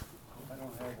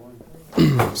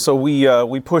So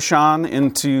we push on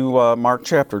into Mark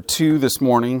chapter 2 this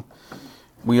morning.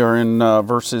 We are in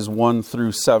verses 1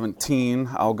 through 17.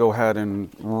 I'll go ahead and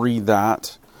read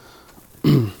that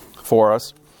for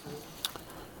us.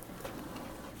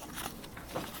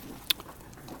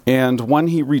 And when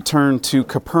he returned to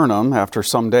Capernaum after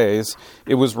some days,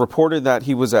 it was reported that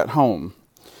he was at home,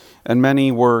 and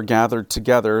many were gathered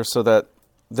together so that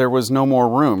there was no more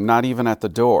room, not even at the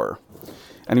door.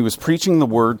 And he was preaching the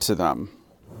word to them.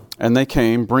 And they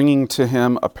came, bringing to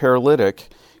him a paralytic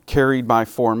carried by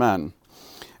 4 men.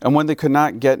 And when they could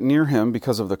not get near him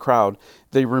because of the crowd,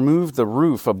 they removed the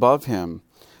roof above him.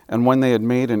 And when they had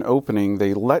made an opening,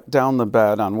 they let down the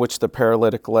bed on which the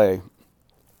paralytic lay.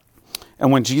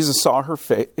 And when Jesus saw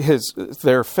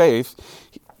their faith,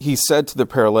 he said to the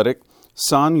paralytic,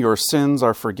 "Son, your sins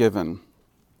are forgiven."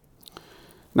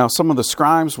 Now some of the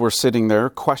scribes were sitting there,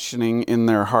 questioning in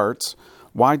their hearts,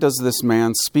 "Why does this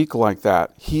man speak like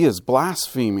that? He is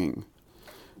blaspheming.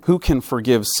 Who can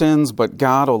forgive sins but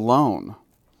God alone?"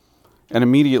 And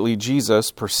immediately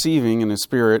Jesus, perceiving in his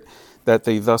spirit that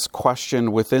they thus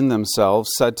questioned within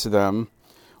themselves, said to them,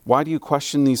 "Why do you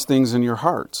question these things in your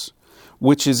hearts?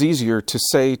 Which is easier, to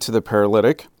say to the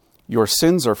paralytic, 'Your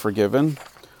sins are forgiven,'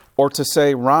 or to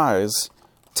say, 'Rise,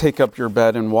 take up your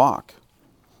bed and walk'?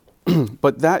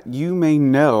 But that you may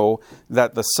know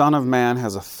that the Son of Man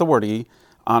has authority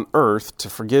on earth to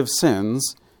forgive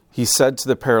sins," he said to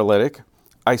the paralytic,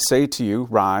 "I say to you,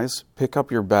 rise, pick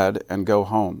up your bed, and go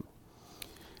home."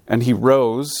 And he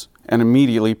rose and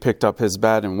immediately picked up his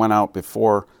bed and went out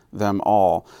before them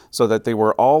all, so that they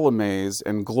were all amazed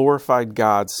and glorified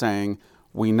God, saying,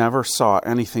 "We never saw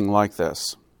anything like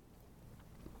this."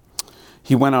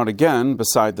 He went out again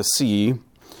beside the sea,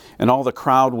 and all the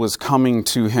crowd was coming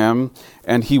to him,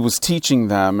 and he was teaching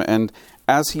them. And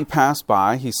as he passed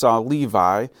by, he saw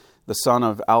Levi, the son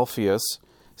of Alphaeus,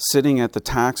 sitting at the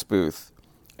tax booth.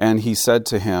 And he said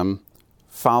to him,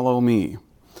 "Follow me."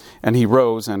 And he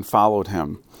rose and followed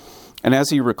him. And as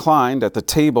he reclined at the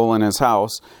table in his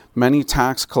house, many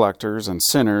tax collectors and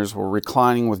sinners were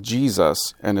reclining with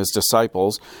Jesus and his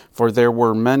disciples, for there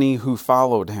were many who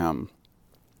followed him.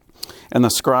 And the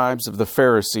scribes of the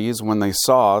Pharisees, when they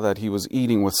saw that he was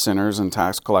eating with sinners and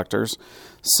tax collectors,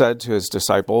 said to his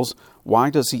disciples, "Why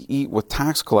does he eat with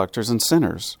tax collectors and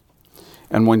sinners?"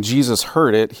 And when Jesus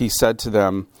heard it, he said to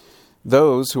them,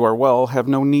 "Those who are well have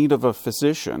no need of a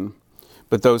physician,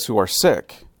 but those who are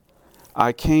sick.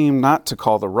 I came not to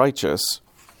call the righteous,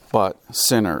 but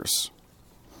sinners."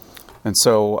 And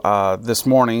so this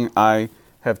morning I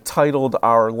have titled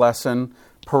our lesson,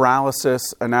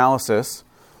 Paralysis Analysis.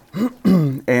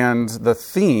 And the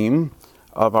theme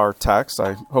of our text,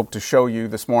 I hope to show you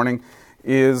this morning,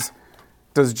 is,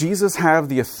 does Jesus have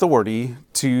the authority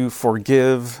to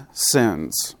forgive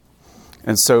sins?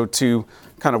 And so to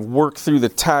kind of work through the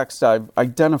text, I've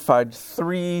identified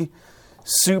 3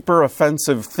 super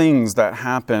offensive things that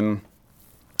happen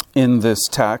in this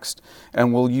text,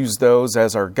 and we'll use those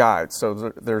as our guide.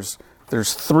 So there's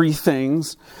 3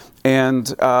 things.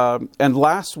 And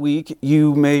last week,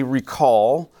 you may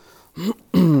recall,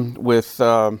 with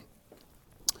Nathan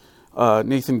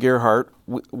Gerhardt,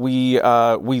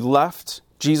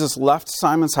 Jesus left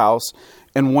Simon's house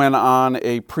and went on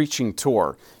a preaching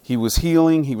tour. He was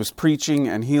healing, he was preaching,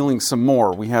 and healing some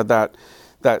more. We had that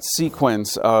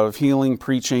sequence of healing,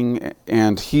 preaching,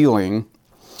 and healing.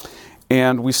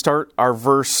 And we start our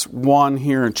verse 1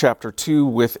 here in chapter 2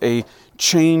 with a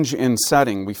change in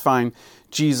setting. We find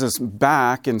Jesus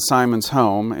back in Simon's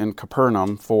home in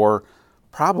Capernaum for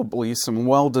probably some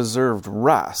well-deserved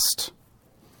rest.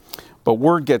 But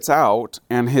word gets out,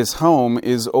 and his home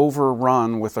is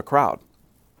overrun with a crowd.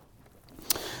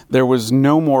 There was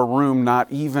no more room, not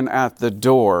even at the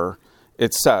door,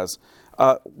 it says.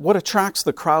 What attracts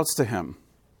the crowds to him?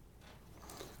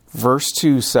 Verse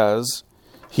 2 says,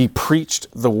 he preached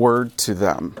the word to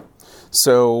them.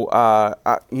 So,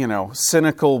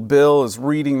 cynical Bill is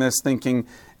reading this thinking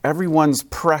everyone's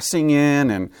pressing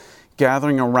in and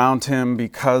gathering around him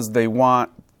because they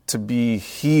want to be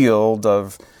healed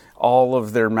of all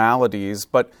of their maladies.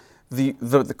 But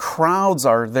the crowds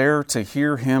are there to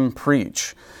hear him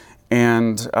preach.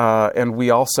 And we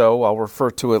also, I'll refer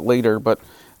to it later, but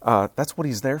that's what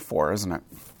he's there for, isn't it?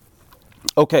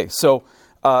 Okay, so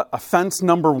offense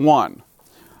number 1.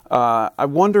 I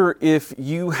wonder if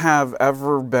you have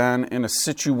ever been in a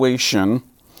situation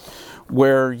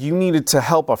where you needed to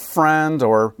help a friend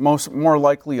or more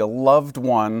likely a loved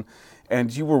one,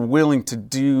 and you were willing to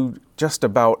do just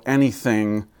about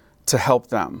anything to help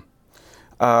them.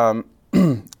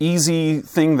 Easy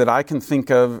thing that I can think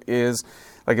of is,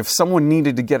 like, if someone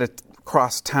needed to get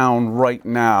cross town right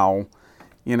now,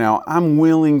 I'm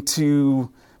willing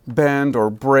to bend or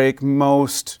break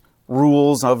most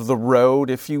rules of the road,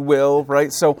 if you will,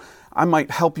 right? So I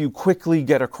might help you quickly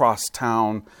get across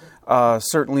town.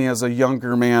 Certainly as a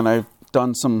younger man, I've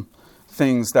done some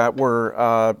things that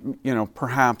were,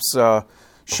 perhaps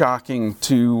shocking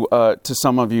to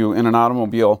some of you in an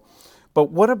automobile. But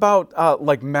what about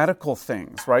like medical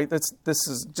things, right? This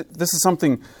is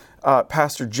something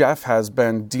Pastor Jeff has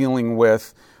been dealing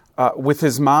with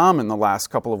his mom in the last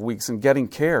couple of weeks and getting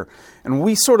care. And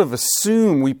we sort of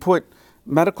assume, we put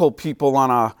medical people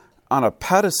on a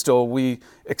pedestal. We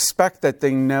expect that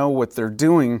they know what they're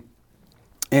doing.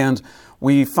 And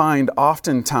we find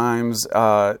oftentimes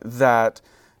that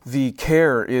the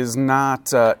care is not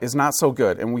so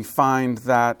good. And we find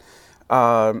that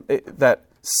that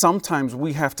sometimes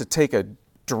we have to take a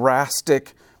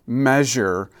drastic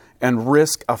measure and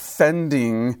risk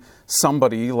offending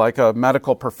somebody like a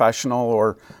medical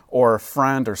professional or a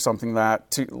friend or something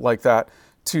like that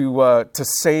to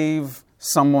save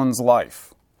someone's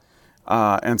life.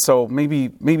 And so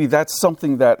maybe that's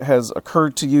something that has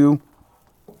occurred to you.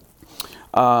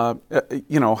 I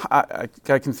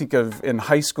can think of in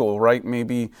high school, right?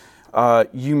 Maybe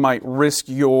you might risk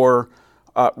your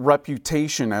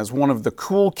reputation as one of the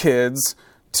cool kids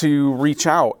to reach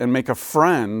out and make a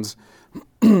friend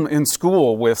in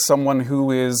school with someone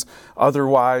who is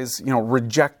otherwise,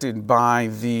 rejected by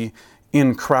the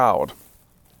in crowd,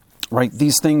 right?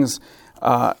 These things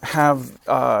have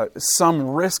some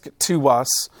risk to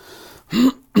us,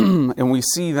 and we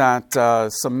see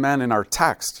that some men in our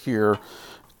text here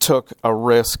took a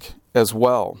risk as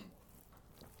well.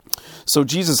 So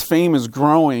Jesus' fame is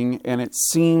growing, and it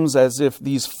seems as if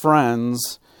these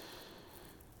friends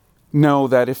know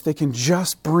that if they can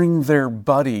just bring their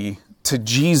buddy to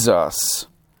Jesus,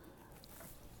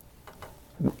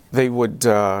 they would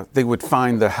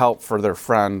find the help for their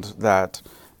friend that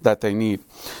they need.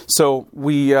 So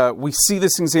we see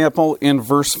this example in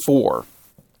verse 4.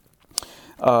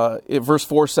 Verse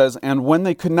 4 says, "And when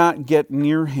they could not get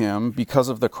near him because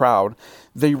of the crowd,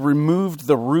 they removed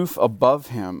the roof above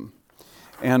him.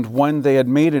 And when they had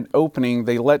made an opening,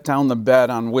 they let down the bed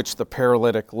on which the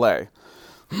paralytic lay."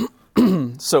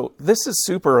 So this is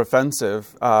super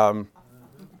offensive.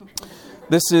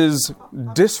 This is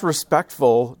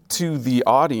disrespectful to the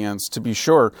audience, to be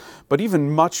sure, but even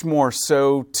much more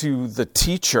so to the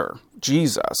teacher,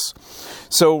 Jesus.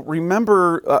 So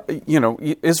remember,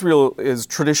 Israel is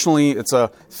traditionally, it's a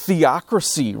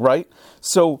theocracy, right?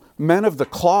 So men of the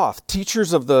cloth,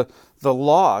 teachers of the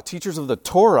law, teachers of the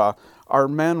Torah, are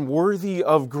men worthy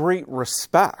of great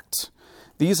respect.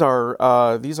 These are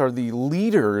the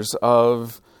leaders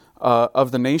of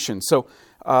the nation. So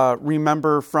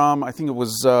remember from, I think it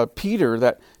was Peter,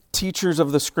 that teachers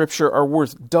of the Scripture are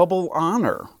worth double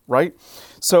honor, right?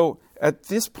 So at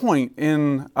this point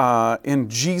in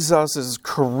Jesus'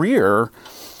 career,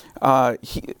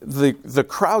 the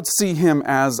crowd see him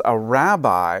as a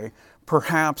rabbi,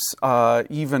 perhaps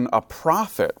even a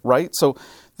prophet, right? So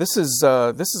this is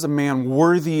a man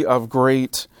worthy of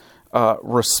great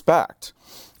respect.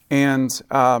 And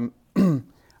I'll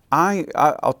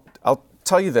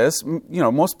tell you this,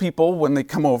 most people, when they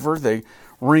come over, they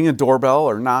ring a doorbell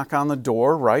or knock on the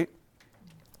door, right?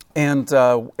 And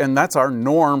that's our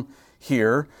norm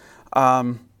here.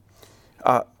 My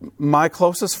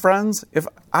closest friends, if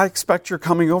I expect you're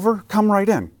coming over, come right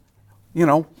in.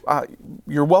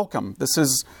 You're welcome. This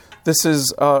is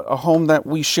a home that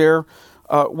we share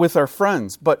with our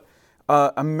friends. But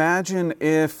imagine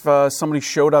if somebody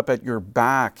showed up at your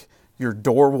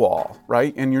door wall,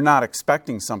 right? And you're not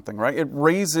expecting something, right? It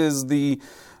raises the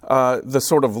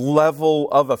sort of level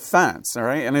of offense, all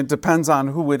right? And it depends on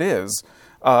who it is,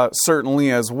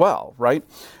 certainly as well, right?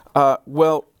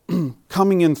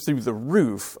 Coming in through the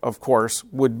roof, of course,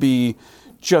 would be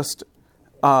just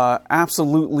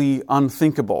absolutely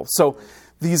unthinkable. So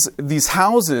these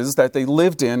houses that they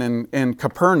lived in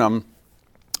Capernaum,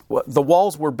 the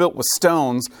walls were built with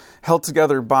stones held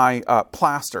together by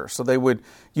plaster. So they would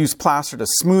use plaster to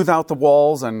smooth out the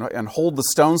walls and hold the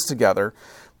stones together.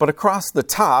 But across the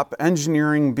top,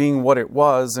 engineering being what it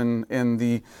was in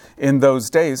those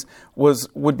days,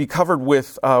 would be covered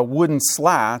with wooden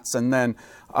slats, and then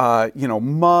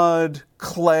mud,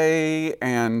 clay,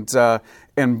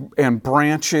 and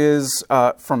branches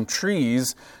from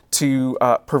trees to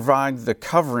provide the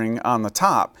covering on the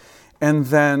top. And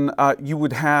then you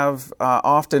would have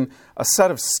often a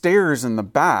set of stairs in the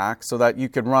back so that you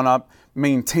could run up,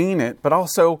 maintain it, but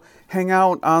also hang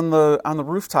out on the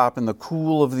rooftop in the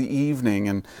cool of the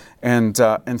evening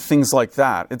and things like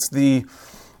that. It's the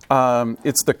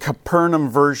It's the Capernaum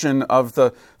version of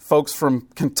the folks from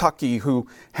Kentucky who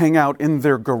hang out in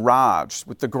their garage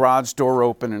with the garage door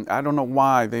open. And I don't know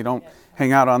why they don't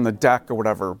hang out on the deck or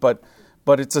whatever, but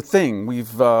it's a thing.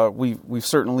 We've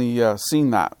certainly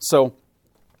seen that. So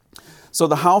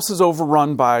the house is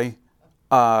overrun by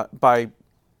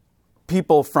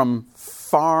people from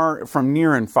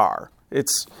near and far.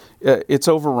 It's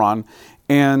overrun,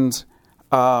 and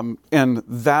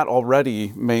that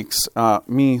already makes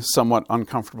me somewhat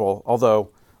uncomfortable. Although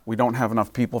we don't have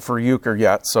enough people for euchre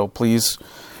yet, so please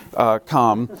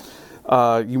come.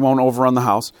 You won't overrun the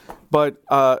house, but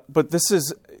this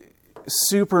is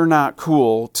super not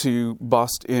cool to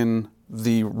bust in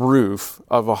the roof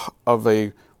of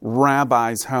a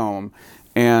rabbi's home,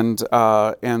 and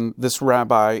this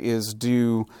rabbi is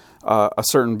due a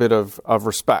certain bit of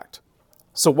respect.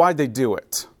 So why'd they do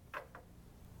it?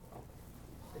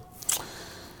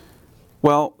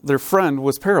 Well, their friend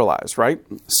was paralyzed, right?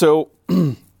 So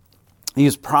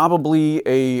he's probably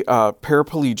a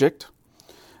paraplegic,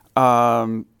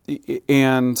 and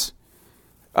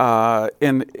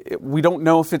we don't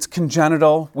know if it's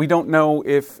congenital. We don't know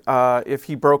if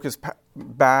he broke his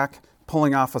back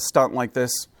pulling off a stunt like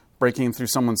this, breaking through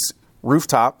someone's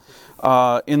rooftop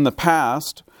in the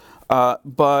past.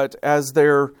 But as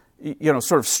they're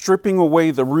sort of stripping away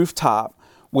the rooftop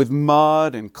with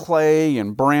mud and clay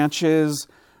and branches,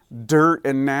 dirt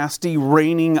and nasty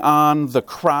raining on the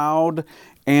crowd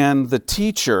and the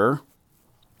teacher,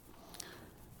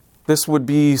 this would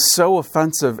be so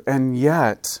offensive, and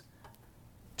yet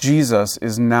Jesus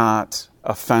is not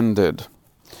offended.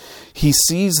 He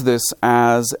sees this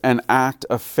as an act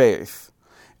of faith.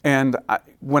 And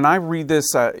when I read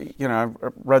this, I've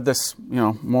read this,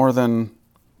 more than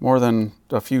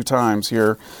a few times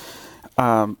here.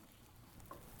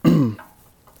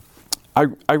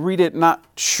 I read it not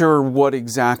sure what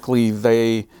exactly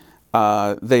they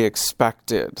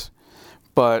expected,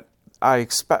 but I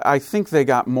think they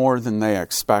got more than they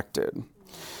expected.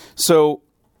 So,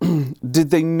 did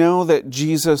they know that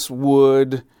Jesus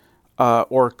would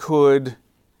or could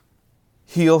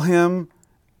heal him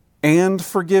and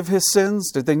forgive his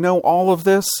sins? Did they know all of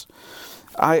this?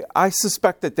 I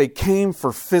suspect that they came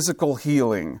for physical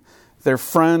healing. Their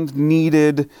friend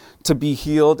needed to be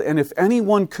healed, and if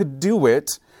anyone could do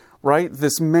it, right,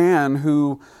 this man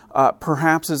who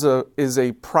perhaps is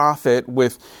a prophet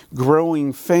with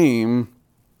growing fame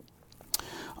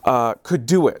could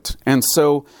do it. And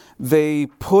so they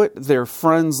put their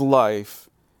friend's life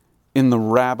in the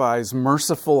rabbi's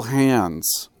merciful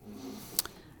hands.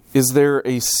 Is there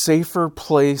a safer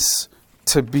place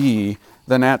to be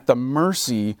than at the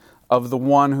mercy of the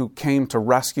one who came to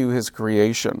rescue his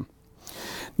creation?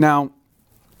 Now,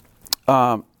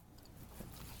 the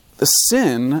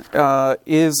sin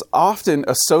is often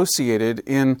associated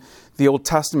in the Old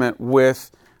Testament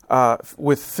with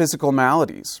physical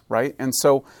maladies, right? And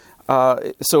so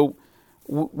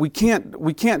we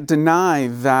can't deny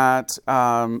that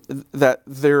that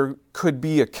there could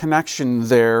be a connection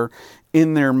there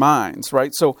in their minds,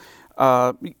 right? So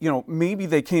maybe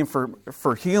they came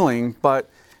for healing, but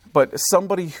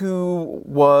somebody who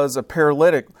was a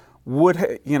paralytic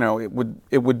would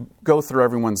it would go through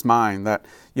everyone's mind that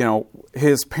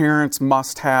his parents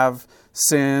must have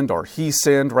sinned or he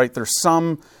sinned, right? There's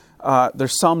some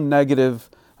negative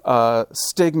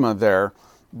stigma there,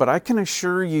 but I can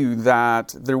assure you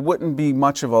that there wouldn't be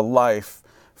much of a life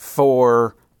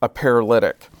for a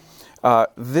paralytic.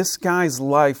 This guy's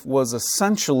life was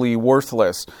essentially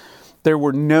worthless. There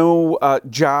were no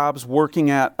jobs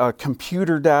working at a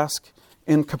computer desk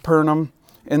in Capernaum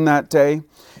in that day.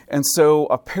 And so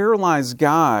a paralyzed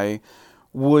guy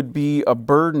would be a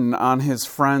burden on his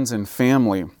friends and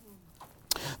family.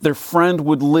 Their friend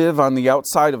would live on the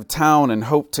outside of town and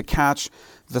hope to catch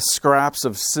the scraps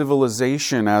of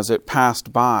civilization as it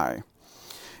passed by.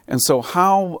 And so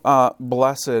how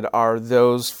blessed are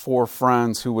those four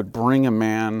friends who would bring a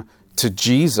man to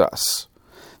Jesus?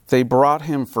 They brought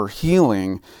him for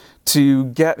healing, to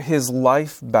get his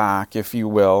life back, if you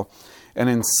will, and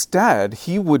instead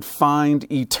he would find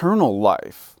eternal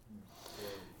life.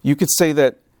 You could say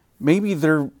that maybe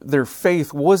their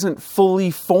faith wasn't fully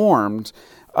formed.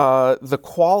 The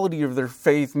quality of their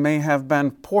faith may have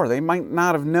been poor. They might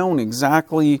not have known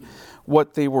exactly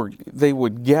what they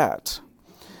would get.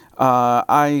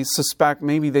 I suspect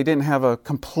maybe they didn't have a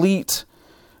complete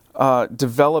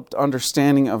developed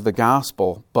understanding of the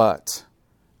gospel, but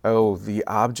the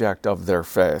object of their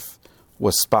faith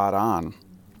was spot on.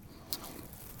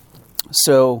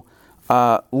 So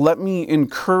let me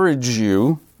encourage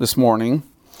you this morning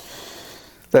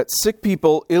that sick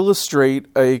people illustrate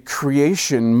a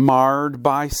creation marred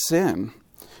by sin.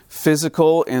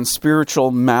 Physical and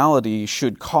spiritual malady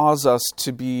should cause us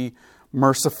to be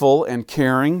merciful and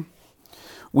caring.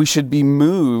 We should be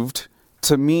moved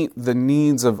to meet the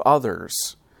needs of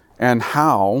others. And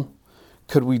how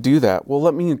could we do that? Well,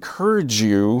 let me encourage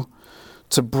you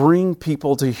to bring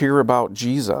people to hear about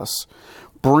Jesus.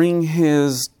 Bring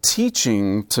his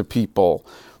teaching to people.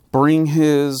 Bring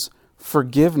his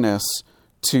forgiveness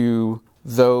to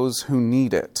those who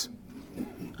need it.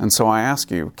 And so I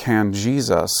ask you, can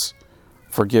Jesus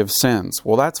forgive sins?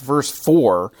 Well, that's verse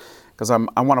 4, because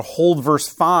I want to hold verse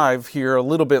 5 here a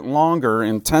little bit longer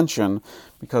in tension,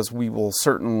 because we will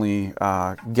certainly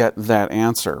get that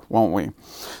answer, won't we?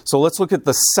 So let's look at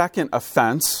the second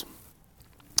offense.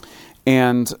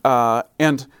 And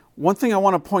one thing I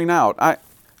want to point out,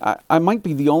 I might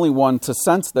be the only one to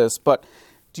sense this, but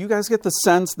do you guys get the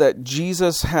sense that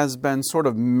Jesus has been sort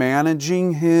of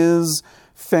managing his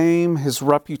fame, his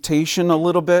reputation a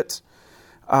little bit?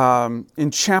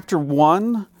 In chapter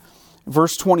 1,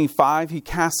 verse 25, he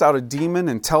casts out a demon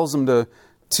and tells him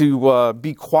to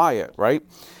be quiet, right?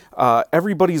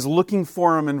 Everybody's looking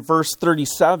for him in verse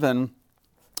 37,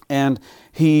 and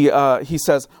he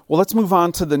says, well, let's move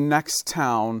on to the next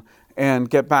town and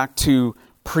get back to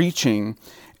preaching.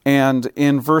 And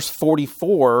in verse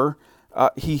 44,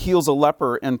 he heals a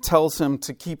leper and tells him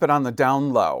to keep it on the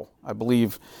down low, I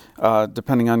believe,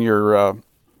 depending on your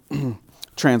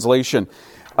translation.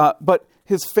 But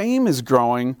his fame is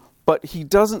growing, but he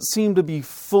doesn't seem to be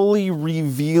fully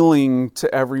revealing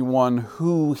to everyone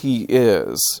who he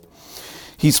is.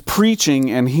 He's preaching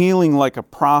and healing like a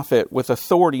prophet with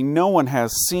authority no one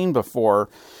has seen before,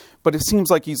 but it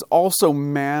seems like he's also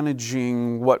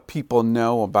managing what people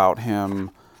know about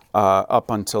him up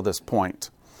until this point.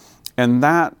 And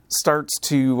that starts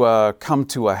to come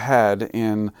to a head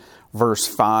in verse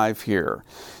 5 here.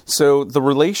 So the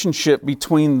relationship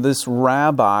between this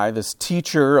rabbi, this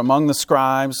teacher among the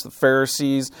scribes, the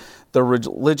Pharisees, the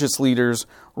religious leaders,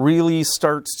 really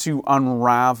starts to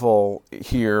unravel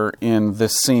here in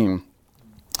this scene.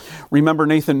 Remember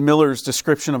Nathan Miller's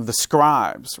description of the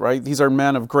scribes, right? These are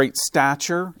men of great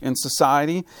stature in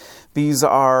society. These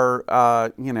are,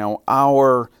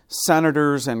 our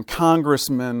senators and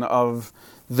congressmen of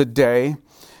the day,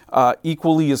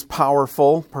 equally as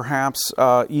powerful, perhaps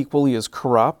equally as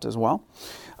corrupt as well.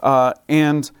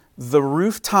 And the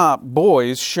rooftop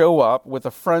boys show up with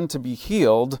a friend to be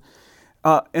healed,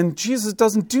 and Jesus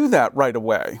doesn't do that right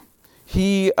away.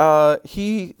 He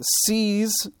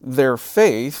sees their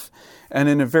faith, and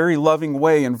in a very loving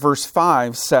way, in verse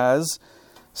 5 says,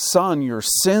 "Son, your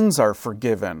sins are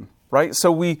forgiven." Right?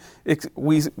 So we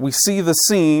see the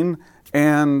scene,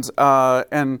 and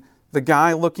the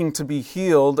guy looking to be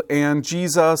healed, and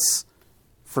Jesus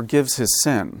forgives his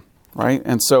sin. Right?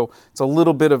 And so it's a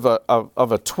little bit of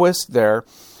a twist there,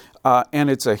 and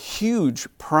it's a huge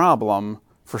problem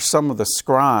for some of the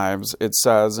scribes, it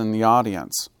says, in the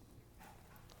audience.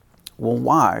 Well,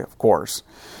 why? Of course,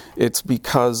 it's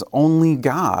because only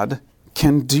God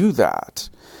can do that.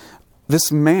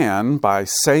 This man, by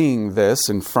saying this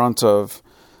in front of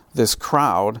this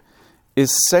crowd,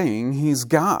 is saying he's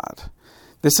God.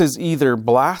 This is either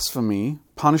blasphemy,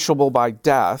 punishable by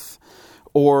death,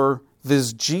 or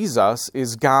this Jesus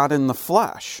is God in the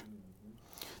flesh.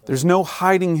 There's no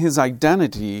hiding his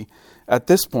identity at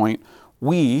this point.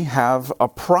 We have a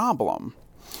problem.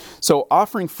 So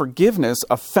offering forgiveness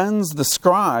offends the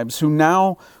scribes who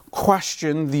now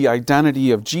question the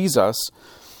identity of Jesus,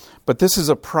 but this is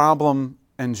a problem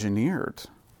engineered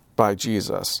by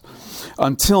Jesus.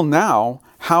 Until now,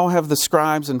 how have the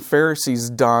scribes and Pharisees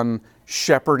done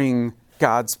shepherding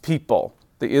God's people,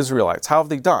 the Israelites? How have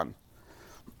they done?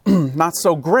 Not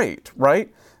so great,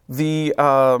 right? The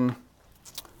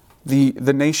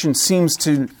nation seems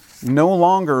to no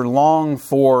longer long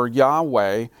for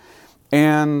Yahweh,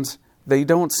 and they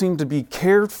don't seem to be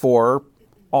cared for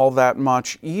all that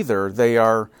much either. They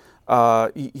are,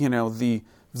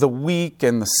 the weak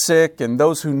and the sick and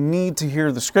those who need to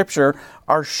hear the Scripture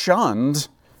are shunned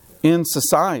in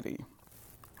society.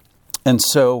 And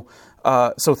so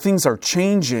things are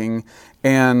changing,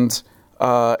 and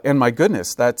my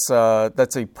goodness, that's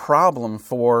a problem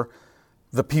for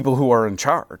the people who are in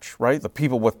charge, right? The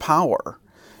people with power.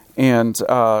 And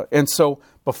so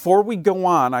before we go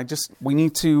on, we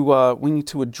need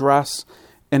to address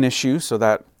an issue so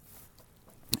that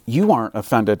you aren't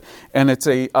offended. And it's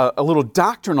a little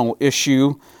doctrinal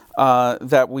issue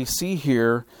that we see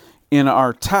here in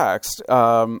our text,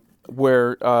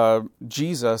 where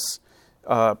Jesus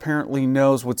apparently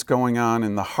knows what's going on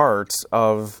in the hearts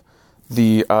of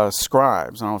the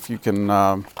scribes. I don't know if you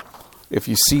can, if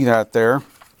you see that there.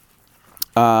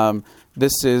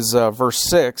 This is verse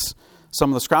 6. Some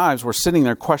of the scribes were sitting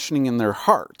there questioning in their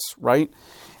hearts, right?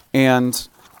 And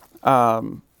there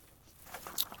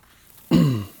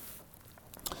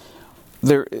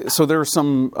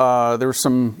were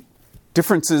some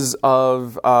differences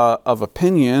of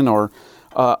opinion or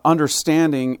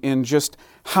understanding in just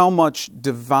how much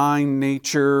divine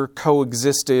nature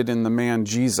coexisted in the man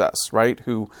Jesus, right?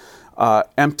 Who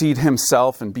emptied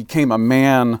himself and became a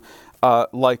man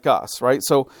like us, right?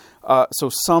 So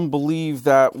some believe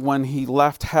that when he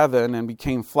left heaven and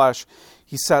became flesh,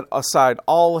 he set aside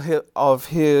all of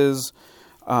his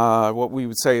what we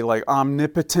would say like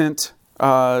omnipotent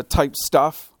type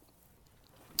stuff,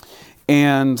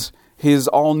 and his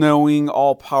all-knowing,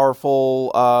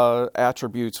 all-powerful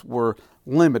attributes were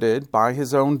limited by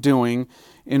his own doing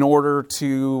in order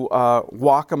to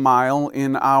walk a mile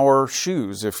in our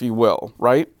shoes, if you will,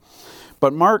 right?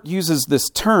 But Mark uses this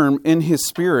term in his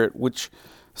spirit, which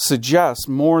suggests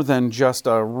more than just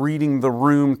a reading the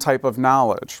room type of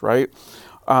knowledge, right?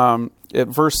 At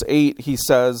verse 8, he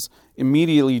says,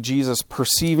 immediately Jesus,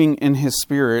 perceiving in his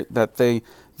spirit that they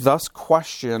thus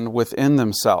questioned within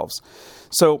themselves.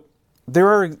 So there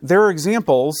are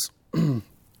examples in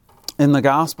the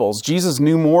Gospels. Jesus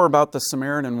knew more about the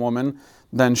Samaritan woman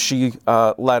than she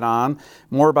let on,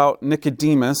 more about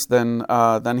Nicodemus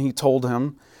than he told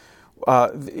him.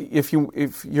 If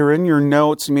you're in your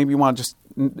notes, maybe you want to just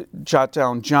jot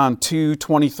down John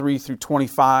 2:23 through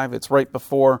 25. It's right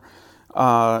before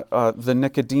the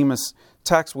Nicodemus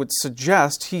text, would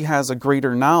suggest he has a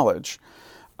greater knowledge.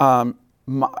 My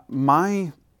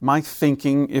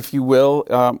thinking, if you will,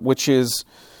 which is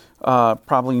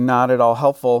probably not at all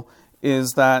helpful,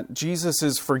 is that Jesus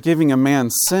is forgiving a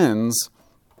man's sins.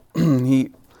 He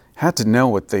had to know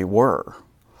what they were.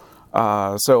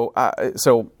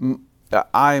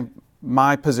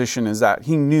 My position is that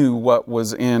he knew what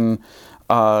was in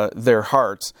their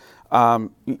hearts.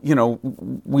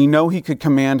 We know he could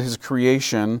command his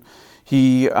creation.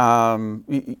 He had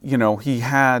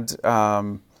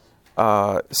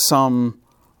some.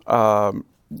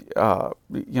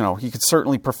 He could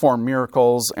certainly perform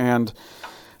miracles and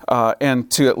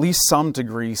to at least some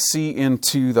degree see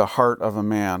into the heart of a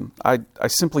man. I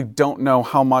simply don't know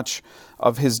how much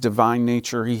of his divine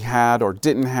nature he had or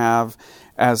didn't have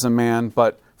as a man,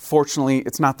 but fortunately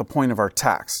it's not the point of our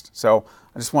text. So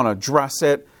I just want to address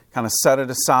it, kind of set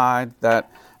it aside,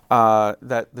 that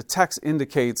the text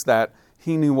indicates that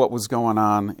he knew what was going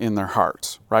on in their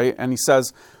hearts, right? And he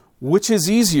says, which is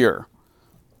easier?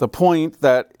 The point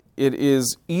that it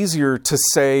is easier to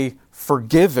say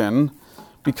forgiven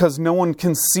because no one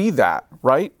can see that,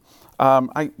 right?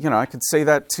 I could say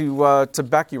that to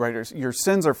Becky, right? Your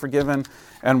sins are forgiven,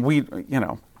 and we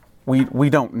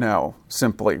don't know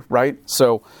simply, right?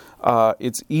 So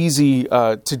it's easy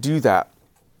to do that,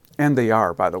 and they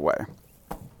are, by the way,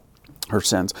 her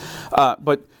sins.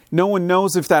 But no one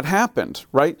knows if that happened,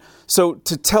 right? So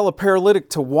to tell a paralytic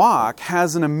to walk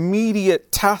has an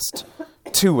immediate test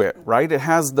to it, right? It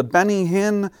has the Benny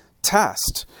Hinn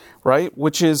test, right?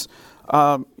 Which is,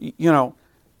 can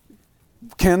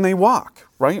they walk,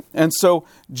 right? And so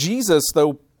Jesus,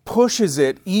 though, pushes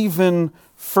it even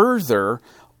further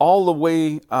all the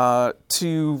way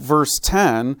to verse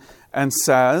 10 and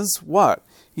says, what?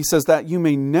 He says that you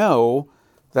may know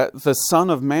that the Son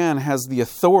of Man has the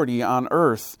authority on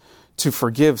earth to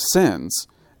forgive sins.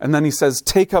 And then he says,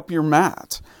 take up your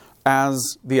mat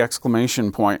as the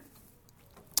exclamation point.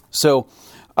 So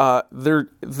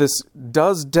this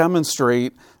does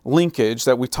demonstrate linkage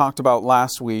that we talked about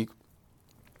last week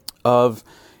of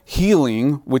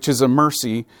healing, which is a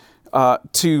mercy,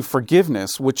 to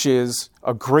forgiveness, which is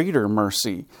a greater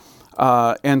mercy.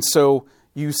 And so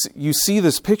you see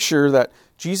this picture that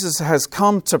Jesus has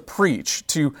come to preach,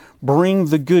 to bring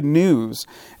the good news,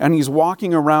 and he's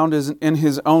walking around in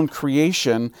his own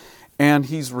creation, and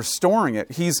he's restoring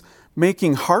it. He's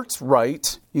making hearts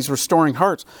right. He's restoring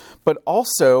hearts, but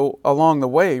also along the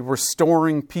way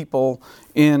restoring people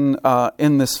in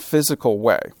this physical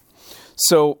way.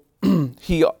 So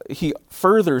he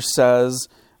further says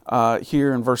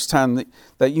here in verse 10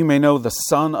 that you may know the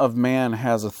Son of Man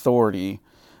has authority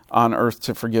on earth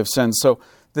to forgive sins. So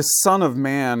this Son of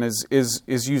Man is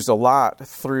used a lot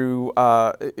through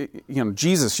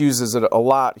Jesus uses it a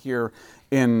lot here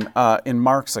in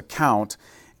Mark's account.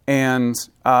 And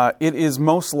it is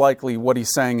most likely what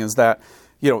he's saying is that,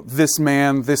 this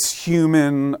man, this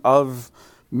human of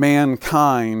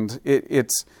mankind,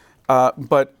 it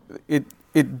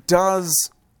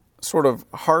does sort of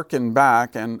hearken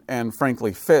back and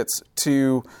frankly fits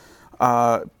to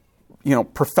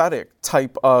prophetic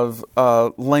type of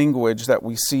language that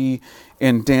we see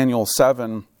in Daniel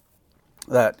 7,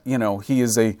 that,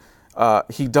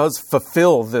 he does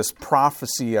fulfill this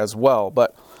prophecy as well.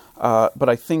 But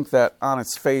I think that on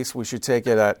its face, we should take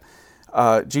it that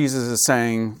Jesus is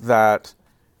saying that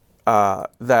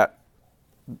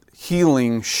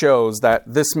healing shows that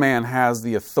this man has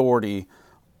the authority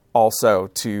also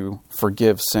to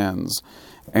forgive sins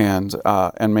and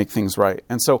make things right.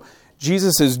 And so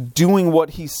Jesus is doing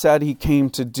what he said he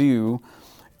came to do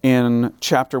in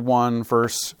chapter 1,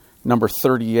 verse number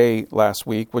 38 last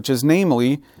week, which is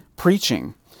namely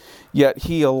preaching. Yet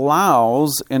he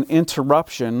allows an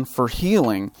interruption for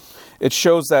healing. It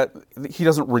shows that he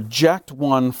doesn't reject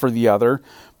one for the other,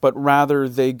 but rather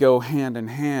they go hand in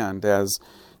hand, as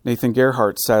Nathan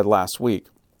Gerhardt said last week.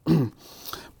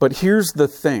 But here's the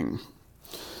thing.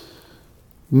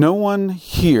 No one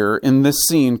here in this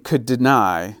scene could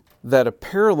deny that a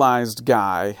paralyzed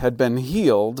guy had been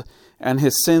healed and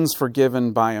his sins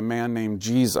forgiven by a man named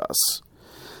Jesus.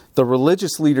 The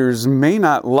religious leaders may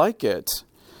not like it,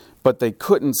 but they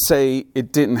couldn't say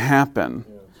it didn't happen.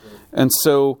 And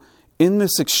so in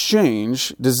this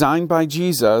exchange designed by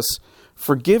Jesus,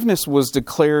 forgiveness was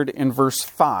declared in verse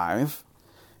 5.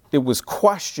 It was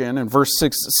questioned in verse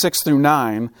 6 through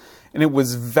 9, and it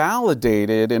was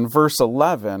validated in verse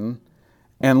 11.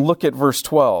 And look at verse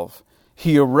 12.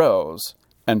 He arose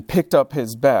and picked up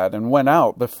his bed and went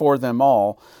out before them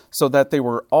all, so that they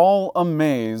were all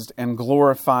amazed and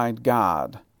glorified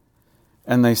God.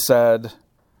 And they said,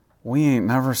 we ain't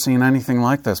never seen anything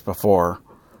like this before,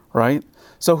 right?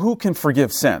 So who can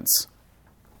forgive sins?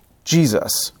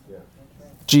 Jesus.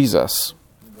 Jesus.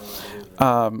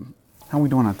 How are we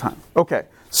doing on time? Okay,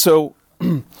 so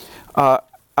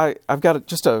I've got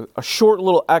just a short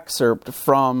little excerpt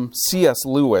from C.S.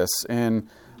 Lewis in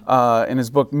his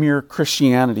book Mere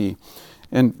Christianity.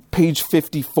 In page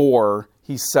 54,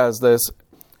 he says this.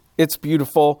 It's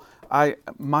beautiful.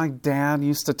 My dad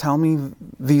used to tell me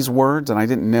these words, and I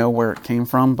didn't know where it came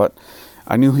from, but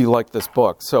I knew he liked this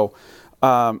book. So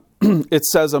it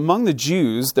says, among the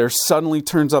Jews, there suddenly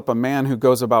turns up a man who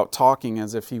goes about talking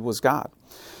as if he was God.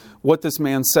 What this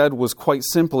man said was quite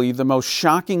simply the most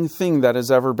shocking thing that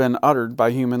has ever been uttered by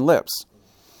human lips.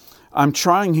 I'm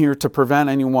trying here to prevent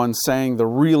anyone saying the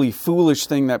really foolish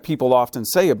thing that people often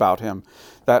say about him,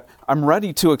 that I'm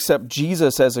ready to accept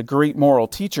Jesus as a great moral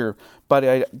teacher, but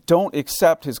I don't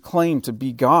accept his claim to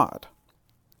be God.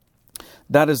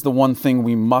 That is the one thing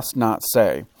we must not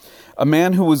say. A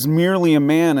man who was merely a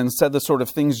man and said the sort of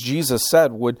things Jesus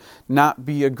said would not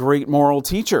be a great moral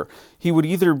teacher. He would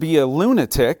either be a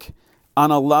lunatic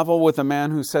on a level with a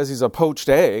man who says he's a poached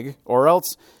egg, or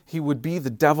else he would be the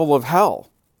devil of hell.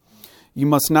 You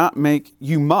must make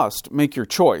your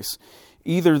choice.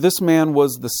 Either this man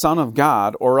was the Son of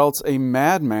God, or else a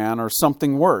madman or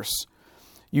something worse.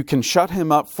 You can shut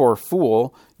him up for a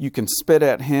fool, you can spit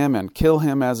at him and kill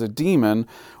him as a demon,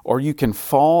 or you can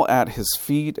fall at his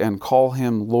feet and call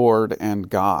him Lord and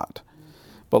God.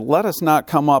 But let us not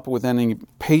come up with any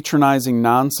patronizing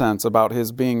nonsense about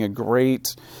his being a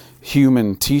great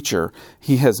human teacher.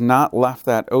 He has not left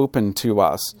that open to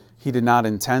us. He did not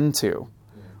intend to.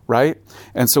 Right?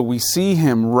 And so we see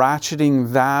him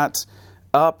ratcheting that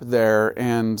up there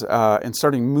and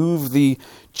starting to move the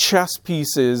chess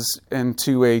pieces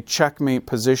into a checkmate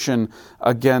position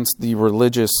against the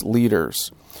religious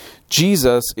leaders.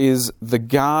 Jesus is the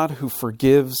God who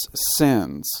forgives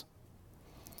sins.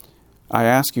 I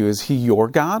ask you, is he your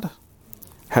God?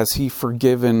 Has he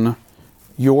forgiven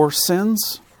your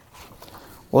sins?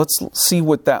 Let's see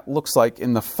what that looks like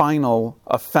in the final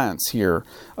offense here.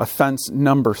 Offense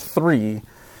number 3,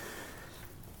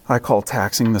 I call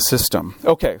taxing the system.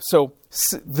 Okay, so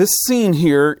this scene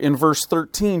here in verse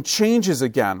 13 changes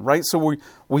again, right? So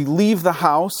we leave the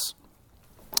house,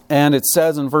 and it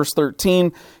says in verse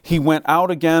 13, he went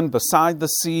out again beside the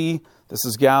sea, this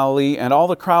is Galilee, and all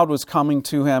the crowd was coming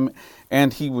to him,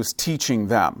 and he was teaching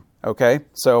them. Okay,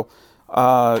 so,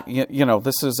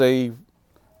 this is a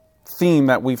theme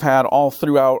that we've had all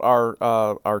throughout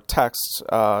our texts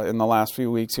in the last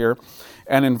few weeks here.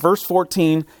 And in verse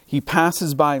 14, he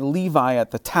passes by Levi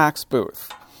at the tax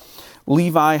booth.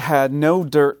 Levi had no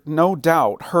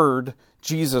doubt heard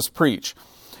Jesus preach.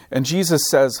 And Jesus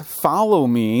says, follow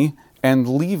me, and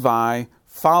Levi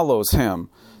follows him.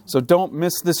 So don't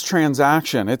miss this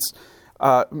transaction. It's,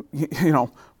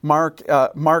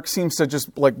 Mark seems to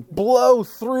just blow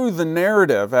through the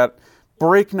narrative at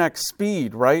breakneck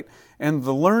speed, right? And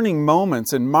the learning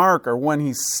moments in Mark are when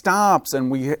he stops and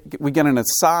we get an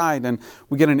aside and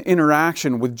we get an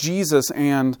interaction with Jesus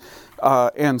and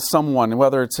and someone,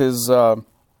 whether it's his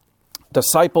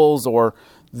disciples or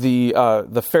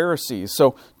the Pharisees.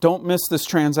 So don't miss this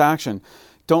transaction.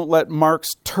 Don't let Mark's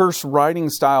terse writing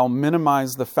style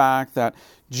minimize the fact that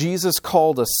Jesus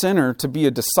called a sinner to be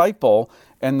a disciple,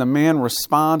 and the man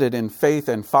responded in faith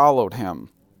and followed him.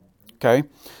 Okay,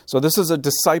 so this is a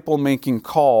disciple-making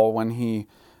call when he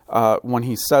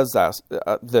says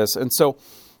this, and so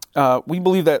we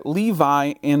believe that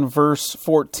Levi in verse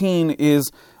 14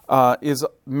 is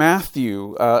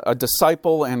Matthew, a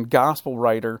disciple and gospel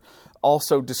writer,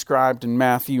 also described in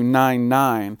Matthew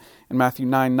 9:9. In Matthew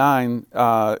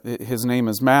 9:9, his name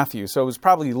is Matthew. So it was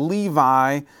probably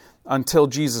Levi until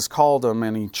Jesus called him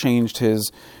and he changed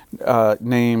his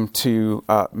name to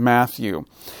Matthew.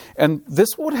 And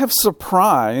this would have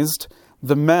surprised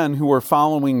the men who were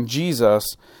following Jesus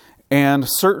and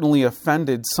certainly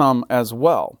offended some as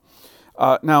well.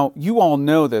 Now, you all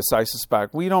know this, I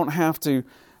suspect. We don't have to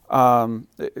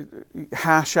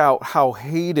hash out how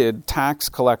hated tax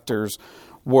collectors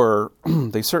were.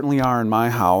 They certainly are in my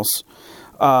house.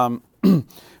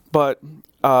 But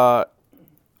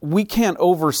we can't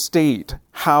overstate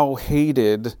how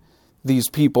hated these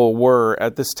people were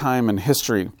at this time in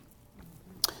history.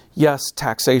 Yes,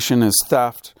 taxation is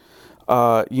theft,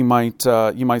 you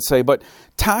might say, but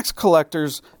tax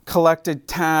collectors collected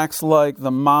tax like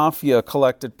the mafia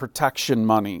collected protection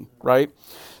money, right?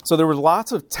 So there were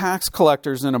lots of tax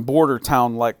collectors in a border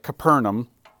town like Capernaum,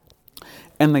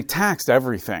 and they taxed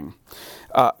everything.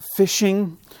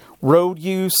 Fishing, road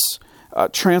use,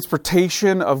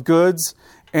 transportation of goods,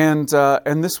 and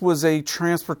this was a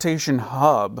transportation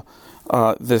hub,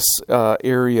 this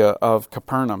area of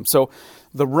Capernaum. So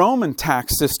the Roman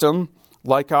tax system,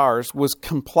 like ours, was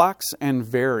complex and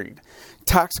varied.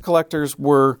 Tax collectors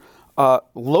were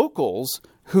locals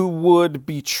who would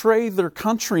betray their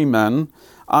countrymen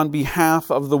on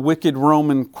behalf of the wicked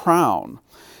Roman crown.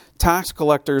 Tax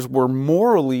collectors were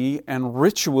morally and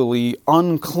ritually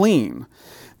unclean.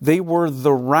 They were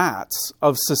the rats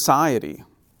of society.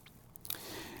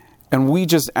 And we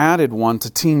just added one to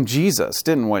Team Jesus,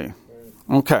 didn't we?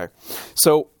 Okay.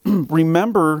 So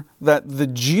remember that the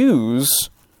Jews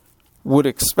would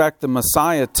expect the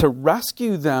Messiah to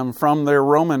rescue them from their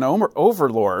Roman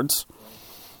overlords,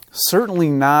 certainly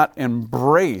not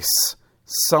embrace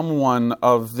someone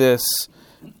of this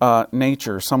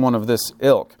nature, someone of this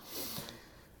ilk.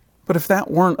 But if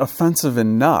that weren't offensive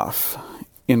enough,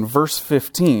 in verse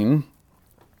 15,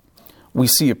 we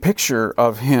see a picture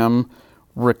of him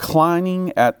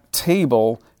reclining at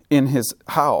table in his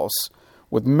house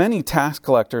with many tax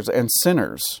collectors and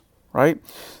sinners, right?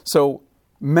 So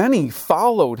many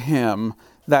followed him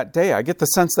that day. I get the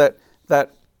sense that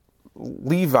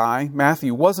Levi,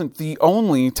 Matthew, wasn't the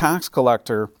only tax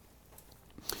collector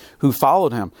who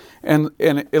followed him. And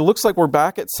it looks like we're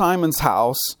back at Simon's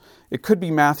house. It could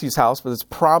be Matthew's house, but it's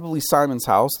probably Simon's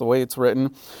house, the way it's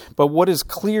written. But what is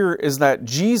clear is that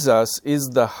Jesus is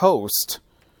the host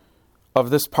of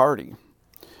this party.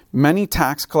 Many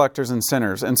tax collectors and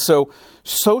sinners. And so,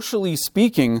 socially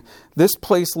speaking, this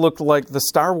place looked like the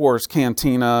Star Wars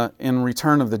cantina in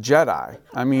Return of the Jedi.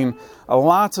 I mean,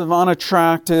 lots of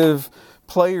unattractive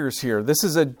players here. This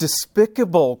is a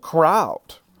despicable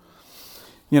crowd.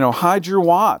 You know, hide your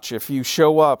watch if you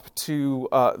show up to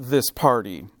this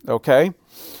party, okay?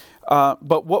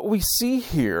 But what we see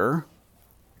here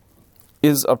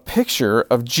is a picture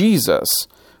of Jesus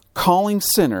calling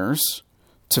sinners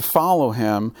to follow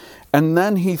him, and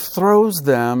then he throws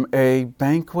them a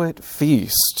banquet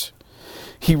feast.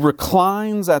 He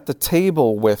reclines at the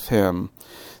table with him.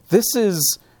 This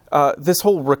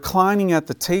whole reclining at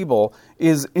the table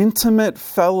is intimate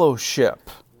fellowship.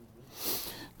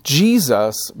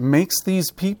 Jesus makes these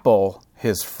people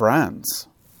his friends.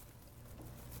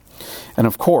 And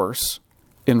of course,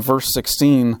 in verse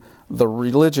 16, the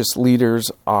religious leaders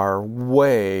are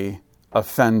way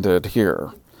offended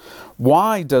here.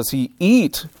 Why does he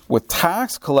eat with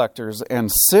tax collectors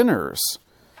and sinners?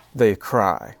 They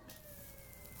cry.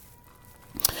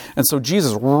 And so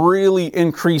Jesus really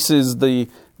increases the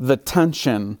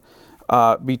tension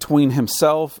between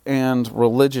himself and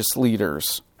religious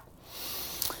leaders.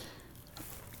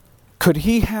 Could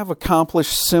he have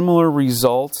accomplished similar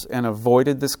results and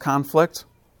avoided this conflict?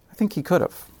 I think he could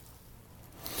have.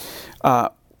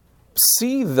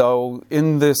 See, though,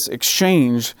 in this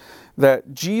exchange,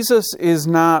 that Jesus is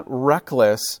not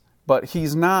reckless, but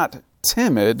he's not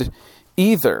timid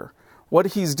either. What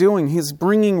he's doing, he's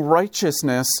bringing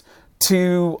righteousness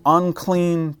to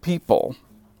unclean people.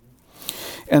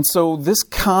 And so this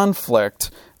conflict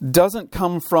doesn't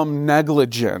come from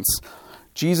negligence.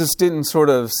 Jesus didn't sort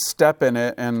of step in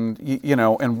it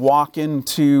and walk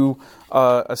into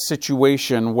a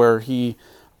situation where he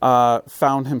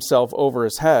found himself over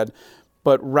his head,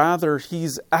 but rather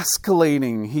he's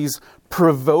escalating, he's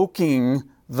provoking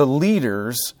the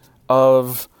leaders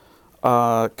of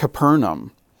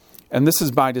Capernaum. And this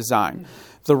is by design.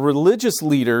 The religious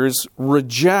leaders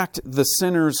reject the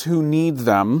sinners who need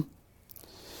them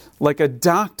like a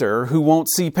doctor who won't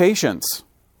see patients.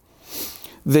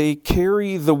 They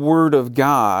carry the word of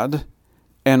God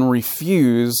and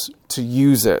refuse to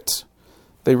use it.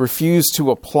 They refuse to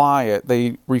apply it.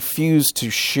 They refuse to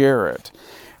share it.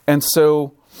 And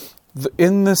so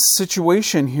in this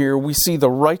situation here, we see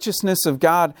the righteousness of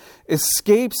God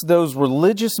escapes those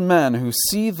religious men who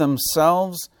see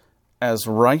themselves as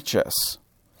righteous.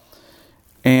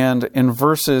 And in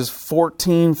verses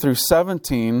 14 through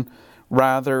 17,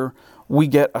 rather, we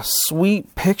get a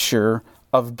sweet picture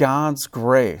of God's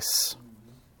grace.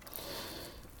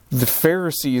 The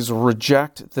Pharisees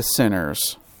reject the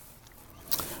sinners.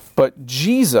 But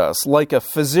Jesus, like a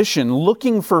physician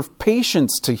looking for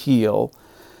patients to heal,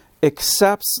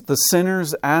 accepts the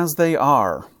sinners as they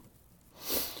are.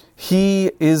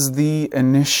 He is the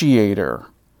initiator.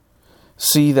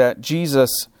 See that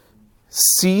Jesus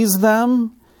sees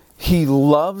them, He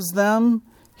loves them,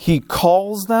 He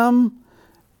calls them,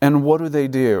 and what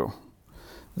do?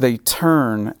 They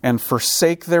turn and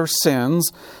forsake their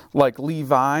sins, like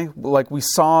Levi, like we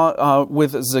saw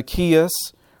with Zacchaeus,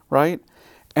 right?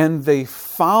 And they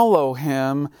follow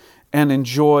him and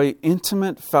enjoy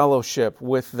intimate fellowship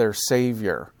with their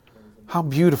Savior. How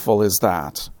beautiful is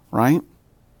that, right?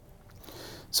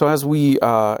 So as we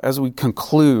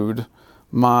conclude,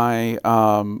 I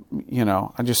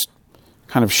just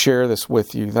kind of share this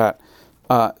with you that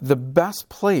the best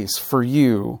place for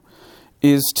you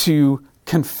is to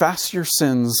confess your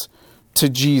sins to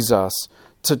Jesus,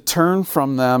 to turn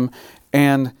from them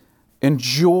and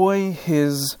enjoy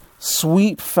His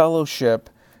sweet fellowship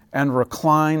and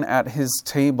recline at His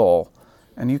table.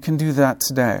 And you can do that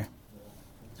today.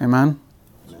 Amen?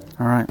 All right.